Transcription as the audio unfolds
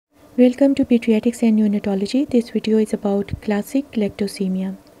Welcome to Pediatrics and Neonatology. This video is about Classic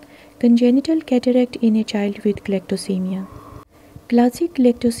Galactosemia, congenital cataract in a child with galactosemia. Classic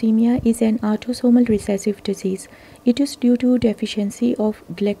Galactosemia is an autosomal recessive disease. It is due to deficiency of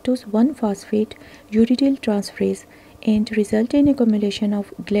galactose 1-phosphate uridyltransferase and result in accumulation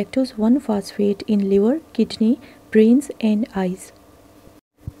of galactose 1-phosphate in liver, kidney, brains and eyes.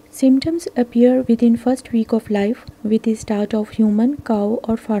 Symptoms appear within first week of life with the start of human, cow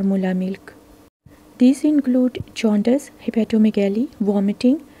or formula milk. These include jaundice, hepatomegaly,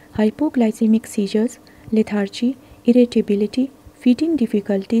 vomiting, hypoglycemic seizures, lethargy, irritability, feeding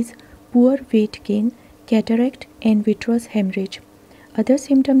difficulties, poor weight gain, cataract and vitreous hemorrhage. Other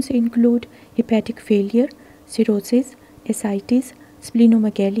symptoms include hepatic failure, cirrhosis, ascites,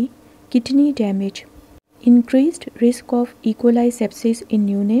 splenomegaly, kidney damage, increased risk of E. coli sepsis in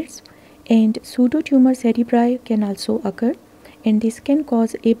neonates, and pseudotumor cerebri can also occur, and this can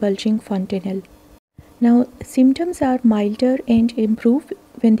cause a bulging fontanelle. Now, symptoms are milder and improve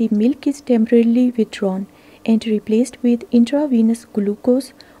when the milk is temporarily withdrawn and replaced with intravenous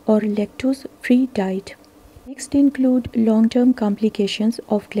glucose or lactose-free diet. Next include long-term complications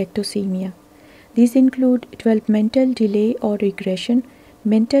of galactosemia. These include developmental delay or regression,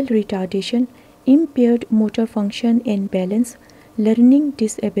 mental retardation, impaired motor function and balance, learning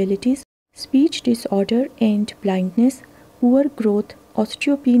disabilities, speech disorder and blindness, poor growth,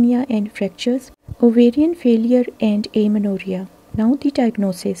 osteopenia and fractures, ovarian failure and amenorrhea. Now the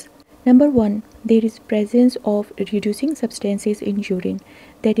diagnosis. Number 1. There is presence of reducing substances in urine,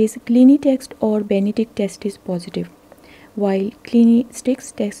 that is Clini-Text or Benedict test is positive, while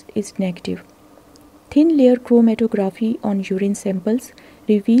Clini-Stix test is negative. Thin layer chromatography on urine samples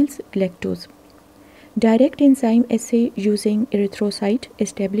reveals galactose. Direct enzyme assay using erythrocyte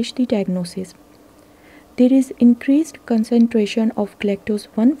establish the diagnosis. There is increased concentration of galactose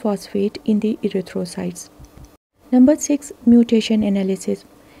 1-phosphate in the erythrocytes. Number 6. Mutation analysis.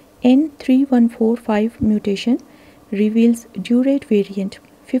 N3145 mutation reveals durate variant,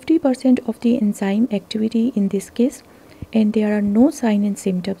 50% of the enzyme activity in this case, and there are no signs and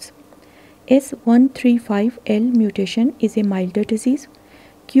symptoms. S135L mutation is a milder disease.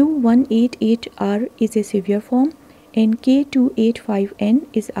 Q188R is a severe form and K285N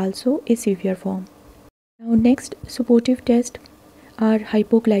is also a severe form. Now next supportive tests are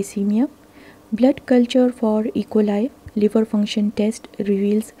hypoglycemia, blood culture for E. coli, liver function test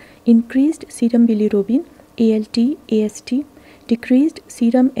reveals increased serum bilirubin, ALT, AST, decreased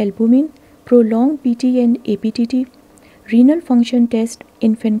serum albumin, prolonged PT and APTT. Renal function test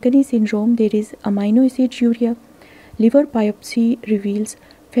in Fanconi syndrome there is aminoaciduria. Liver biopsy reveals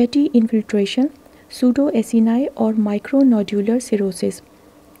fatty infiltration, pseudoacini or micronodular cirrhosis.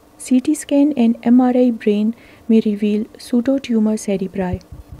 CT scan and MRI brain may reveal pseudotumor cerebri.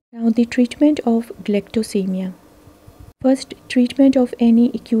 Now the treatment of galactosemia. First, treatment of any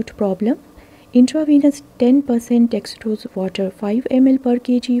acute problem. Intravenous 10% dextrose water 5 ml per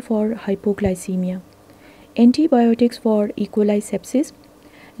kg for hypoglycemia. Antibiotics for E. coli sepsis.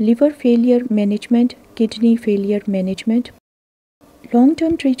 Liver failure management, kidney failure management.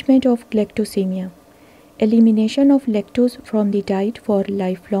 Long-term treatment of galactosemia. Elimination of lactose from the diet for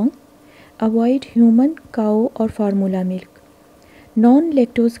lifelong. Avoid human, cow or formula milk.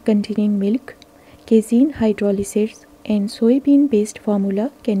 Non-lactose containing milk, casein hydrolysates and soybean-based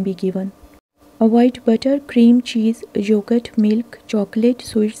formula can be given. Avoid butter, cream, cheese, yogurt, milk, chocolate,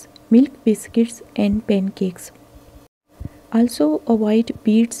 sweets, milk biscuits and pancakes. Also avoid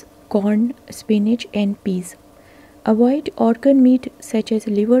beets, corn, spinach and peas. Avoid organ meat such as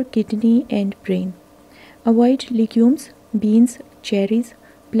liver, kidney and brain. Avoid legumes, beans, cherries,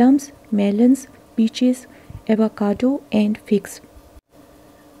 plums, melons, peaches, avocado and figs.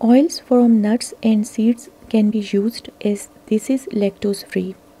 Oils from nuts and seeds can be used as this is lactose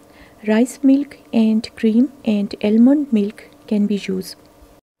free. Rice milk and cream and almond milk can be used.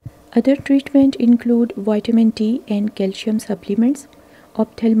 Other treatment include vitamin D and calcium supplements,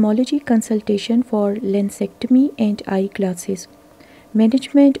 ophthalmology consultation for lancectomy and eyeglasses,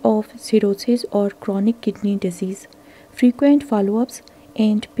 management of cirrhosis or chronic kidney disease, frequent follow-ups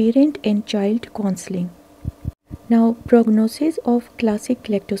and parent and child counseling. Now, prognosis of classic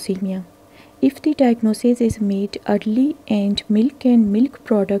galactosemia. If the diagnosis is made early and milk and milk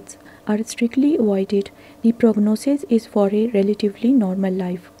products are strictly avoided, the prognosis is for a relatively normal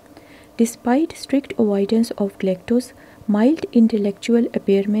life. Despite strict avoidance of galactose, mild intellectual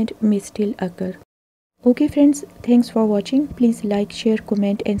impairment may still occur. Okay friends, thanks for watching. Please like, share,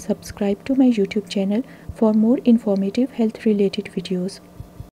 comment and subscribe to my YouTube channel for more informative health related videos.